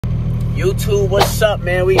YouTube, what's up,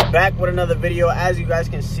 man? We back with another video. As you guys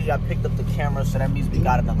can see, I picked up the camera, so that means we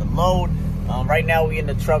got another load. Right now we in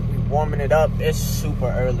the truck, we warming it up. It's super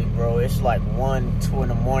early, bro. It's like 1, 2 in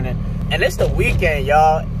the morning, and it's the weekend,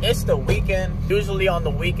 y'all. It's the weekend. Usually on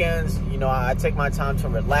the weekends, you know, I take my time to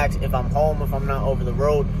relax. If I'm home, if I'm not over the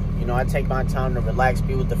road, you know, I take my time to relax,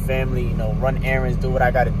 be with the family, you know, run errands, do what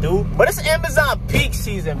I gotta do. But it's Amazon peak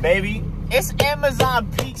season, baby. It's Amazon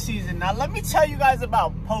peak season. Now, let me tell you guys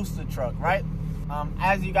about Poster Truck, right?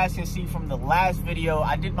 As you guys can see from the last video,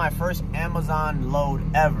 I did my first Amazon load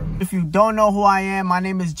ever. If you don't know who I am, my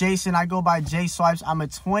name is Jason. I go by J Swipes. I'm a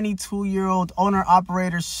 22-year-old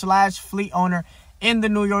owner-operator / fleet owner in the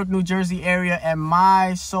New York, New Jersey area. And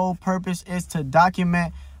my sole purpose is to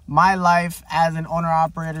document my life as an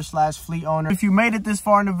owner-operator / fleet owner. If you made it this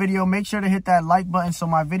far in the video, make sure to hit that like button so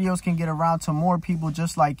my videos can get around to more people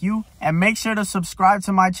just like you. And make sure to subscribe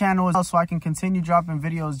to my channel as well so I can continue dropping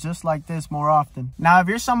videos just like this more often. Now, if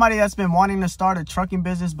you're somebody that's been wanting to start a trucking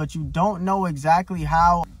business, but you don't know exactly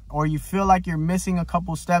how, or you feel like you're missing a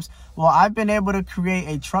couple steps, well, I've been able to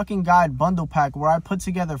create a trucking guide bundle pack where I put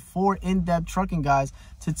together 4 in-depth trucking guides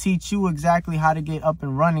to teach you exactly how to get up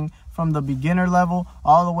and running from the beginner level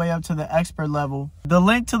all the way up to the expert level. The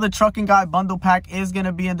link to the trucking guide bundle pack is going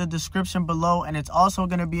to be in the description below, and it's also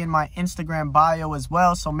going to be in my Instagram bio as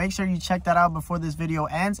well. So make sure you check that out before this video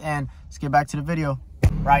ends, and let's get back to the video.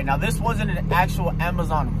 Right, now this wasn't an actual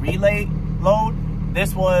Amazon relay load.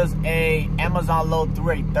 This was a Amazon load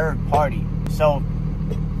through a third party. So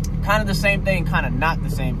kind of the same thing, kind of not the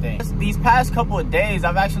same thing. These past couple of days,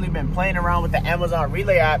 I've actually been playing around with the Amazon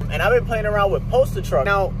Relay app, and I've been playing around with Poster Truck.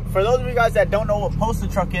 Now, for those of you guys that don't know what Poster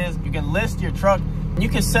Truck is, you can list your truck. You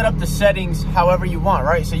can set up the settings however you want,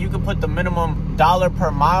 right? So you can put the minimum dollar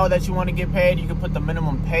per mile that you want to get paid. You can put the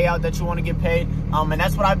minimum payout that you want to get paid. And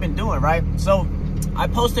that's what I've been doing, right? So I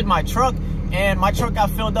posted my truck, and my truck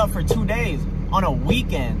got filled up for 2 days on a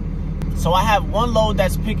weekend. So I have one load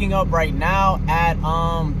that's picking up right now at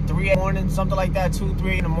 3 in the morning, something like that, 2,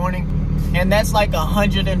 3 in the morning. And that's like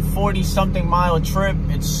 140 something mile trip.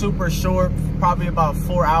 It's super short, probably about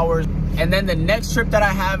 4 hours. And then the next trip that I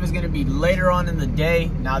have is gonna be later on in the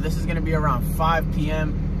day. Now this is gonna be around 5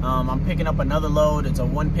 p.m. I'm picking up another load. It's a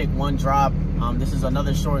 1 pick, 1 drop. This is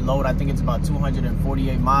another short load. I think it's about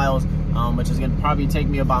 248 miles, which is gonna probably take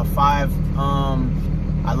me about 5,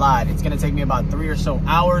 I lied. It's gonna take me about 3 or so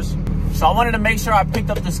hours. So I wanted to make sure I picked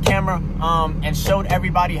up this camera and showed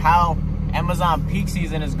everybody how Amazon peak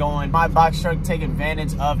season is going. My box truck take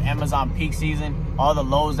advantage of Amazon peak season. All the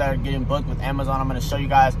loads that are getting booked with Amazon, I'm gonna show you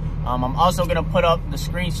guys. I'm also gonna put up the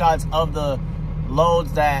screenshots of the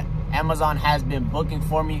loads that Amazon has been booking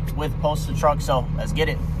for me with Poster Truck. So let's get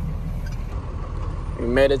it. We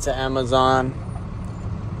made it to Amazon.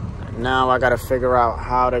 Now I gotta figure out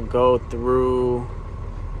how to go through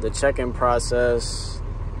the check-in process.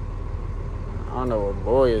 I don't know what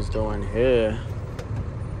boy is doing here.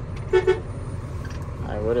 All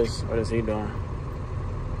right, what is he doing?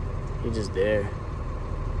 He just there.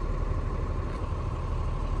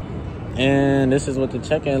 And this is what the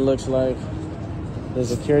check-in looks like.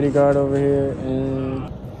 There's a security guard over here. And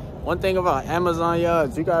one thing about Amazon, y'all,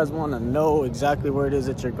 if you guys want to know exactly where it is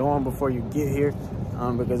that you're going before you get here,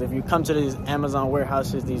 because if you come to these Amazon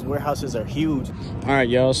warehouses, these warehouses are huge. All right,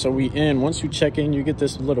 y'all, so we in. Once you check in, you get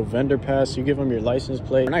this little vendor pass. You give them your license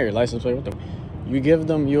plate. Not your license plate, you give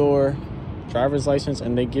them your driver's license,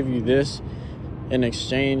 and they give you this in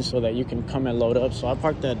exchange so that you can come and load up. So I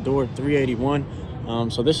parked at door 381.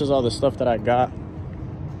 So this is all the stuff that I got.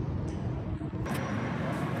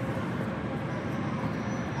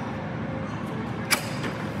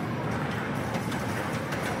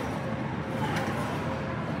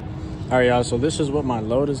 All right, y'all, so this is what my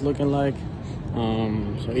load is looking like.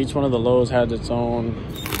 So each one of the loads has its own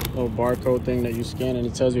little barcode thing that you scan, and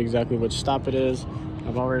it tells you exactly which stop it is.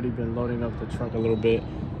 I've already been loading up the truck a little bit,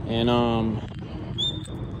 and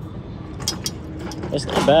it's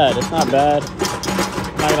not bad. It's not bad.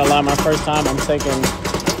 I'm not gonna lie, my first time I'm taking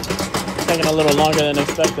a little longer than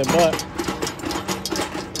expected, but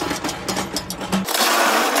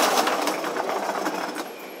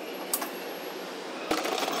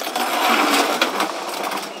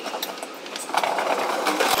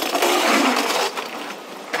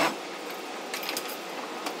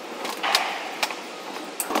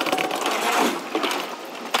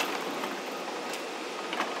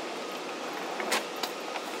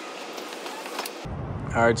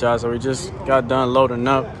all right, y'all, so we just got done loading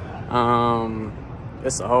up.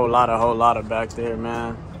 It's a whole lot of back there,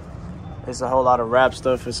 man. It's a whole lot of wrap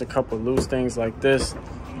stuff. It's a couple loose things like this.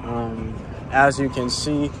 As you can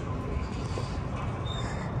see,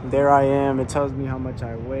 There I am. It tells me how much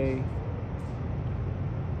I weigh,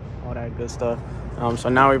 all that good stuff. So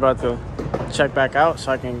now we're about to check back out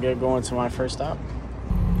so I can get going to my first stop.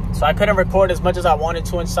 So I couldn't record as much as I wanted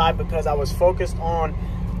to inside because I was focused on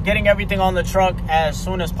getting everything on the truck as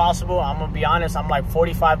soon as possible. I'm gonna be honest, I'm like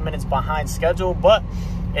 45 minutes behind schedule, but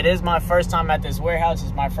it is my first time at this warehouse.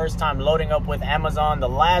 It's my first time loading up with Amazon. The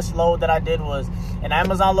last load that I did was an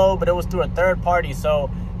Amazon load, but it was through a third party, so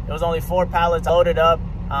it was only 4 pallets. I loaded up.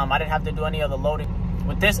 I didn't have to do any other loading.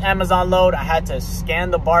 With this Amazon load, I had to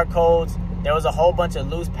scan the barcodes. There was a whole bunch of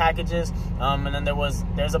loose packages, and then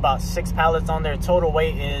there's about 6 pallets on there. Total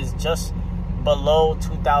weight is just below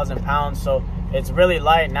 2,000 pounds, so it's really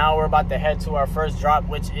light. Now we're about to head to our first drop,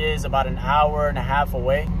 which is about an hour and a half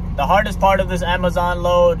away. The hardest part of this Amazon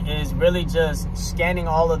load is really just scanning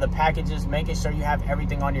all of the packages, making sure you have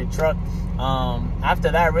everything on your truck. After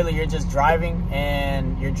that, really, you're just driving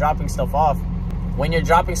and you're dropping stuff off. When you're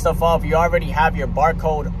dropping stuff off, you already have your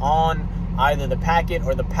barcode on either the packet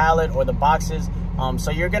or the pallet or the boxes,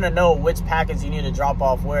 so you're gonna know which packets you need to drop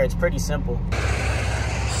off where. It's pretty simple.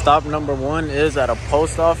 Stop number 1 is at a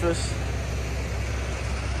post office,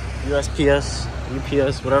 USPS,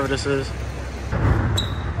 UPS, whatever this is.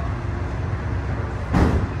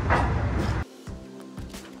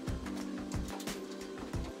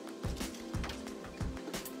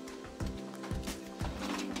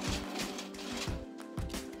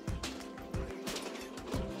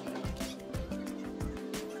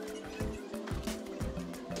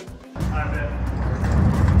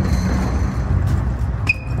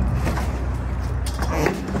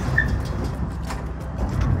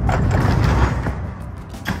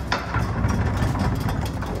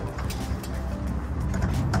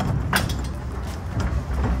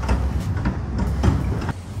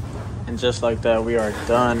 And just like that, we are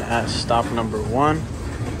done at stop number 1.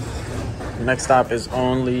 The next stop is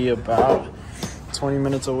only about 20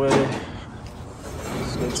 minutes away.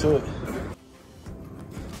 Let's get to it.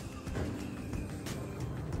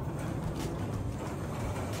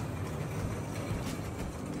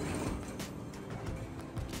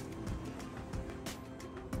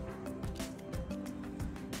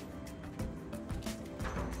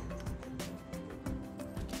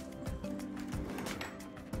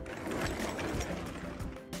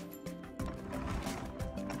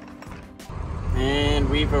 And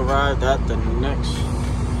we've arrived at the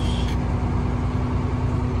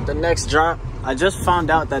next drop. I just found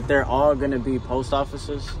out that they're all gonna be post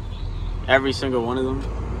offices. Every single one of them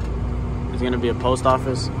is gonna be a post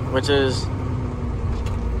office, which is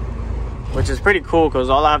pretty cool because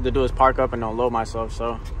all I have to do is park up and unload myself.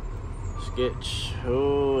 So let's get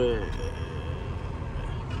to it.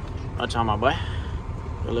 Watch out, my boy.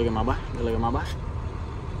 Good look at my boy. Good look at my boy.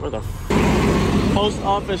 Where the post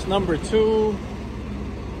office number 2.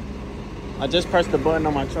 I just pressed the button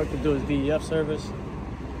on my truck to do his DEF service.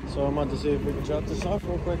 So I'm about to see if we can drop this off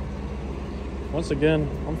real quick. Once again,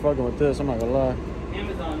 I'm fucking with this, I'm not gonna lie.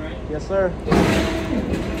 Amazon, right? Yes, sir. You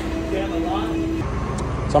have a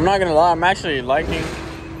lot? So I'm not gonna lie, I'm actually liking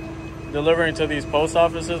delivering to these post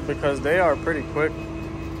offices because they are pretty quick.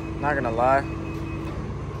 Not gonna lie.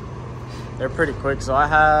 They're pretty quick. So I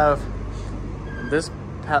have this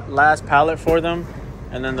last pallet for them,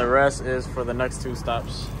 and then the rest is for the next 2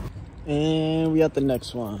 stops. And we at the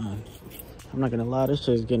next one. I'm not gonna lie, this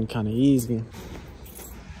shit is getting kind of easy.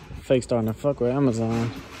 Fake starting to fuck with Amazon.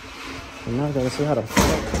 And now I gotta see how to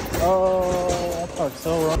fuck. Oh, I parked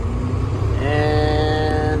so wrong.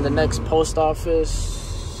 And the next post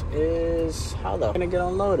office is how the gonna get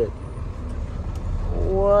unloaded?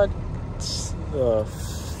 What the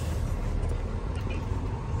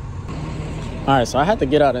all right, so I had to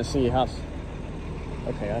get out and see how.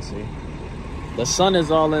 Okay, I see. The sun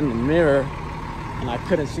is all in the mirror, and I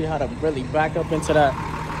couldn't see how to really back up into that.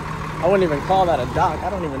 I wouldn't even call that a dock.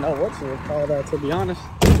 I don't even know what to call that, to be honest.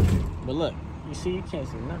 But look, you see, you can't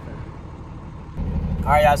see nothing.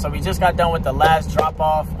 All right, y'all, so we just got done with the last drop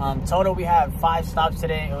off. Total, we have 5 stops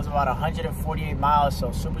today. It was about 148 miles,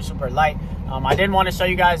 so super light. I didn't want to show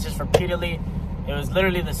you guys just repeatedly. It was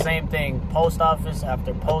literally the same thing, post office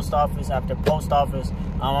after post office after post office.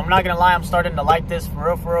 I'm not gonna lie, I'm starting to like this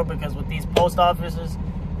for real, because with these post offices,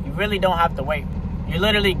 you really don't have to wait. You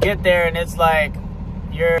literally get there and it's like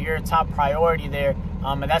you're top priority there,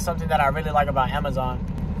 and that's something that I really like about Amazon.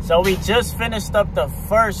 So we just finished up the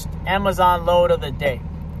first Amazon load of the day,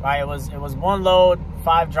 right? It was 1 load,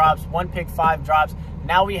 5 drops, 1 pick, 5 drops.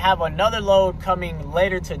 Now we have another load coming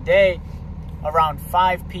later today around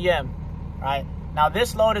 5 p.m. right? Now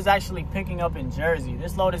this load is actually picking up in Jersey.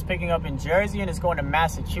 This load is picking up in Jersey and it's going to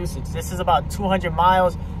Massachusetts. This is about 200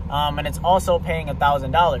 miles and it's also paying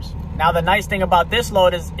 $1,000. Now the nice thing about this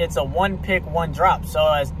load is it's a one pick, one drop. So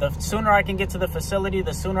as the sooner I can get to the facility,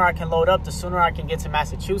 the sooner I can load up, the sooner I can get to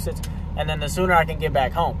Massachusetts, and then the sooner I can get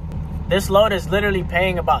back home. This load is literally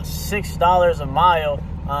paying about $6 a mile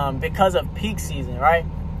because of peak season, right?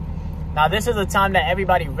 Now this is a time that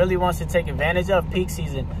everybody really wants to take advantage of, peak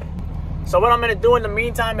season. So what I'm gonna do in the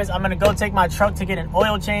meantime is I'm gonna go take my truck to get an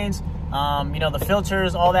oil change, you know, the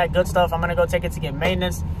filters, all that good stuff. I'm gonna go take it to get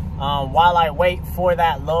maintenance while I wait for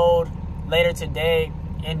that load later today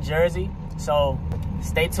in Jersey. So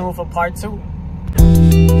stay tuned for part 2.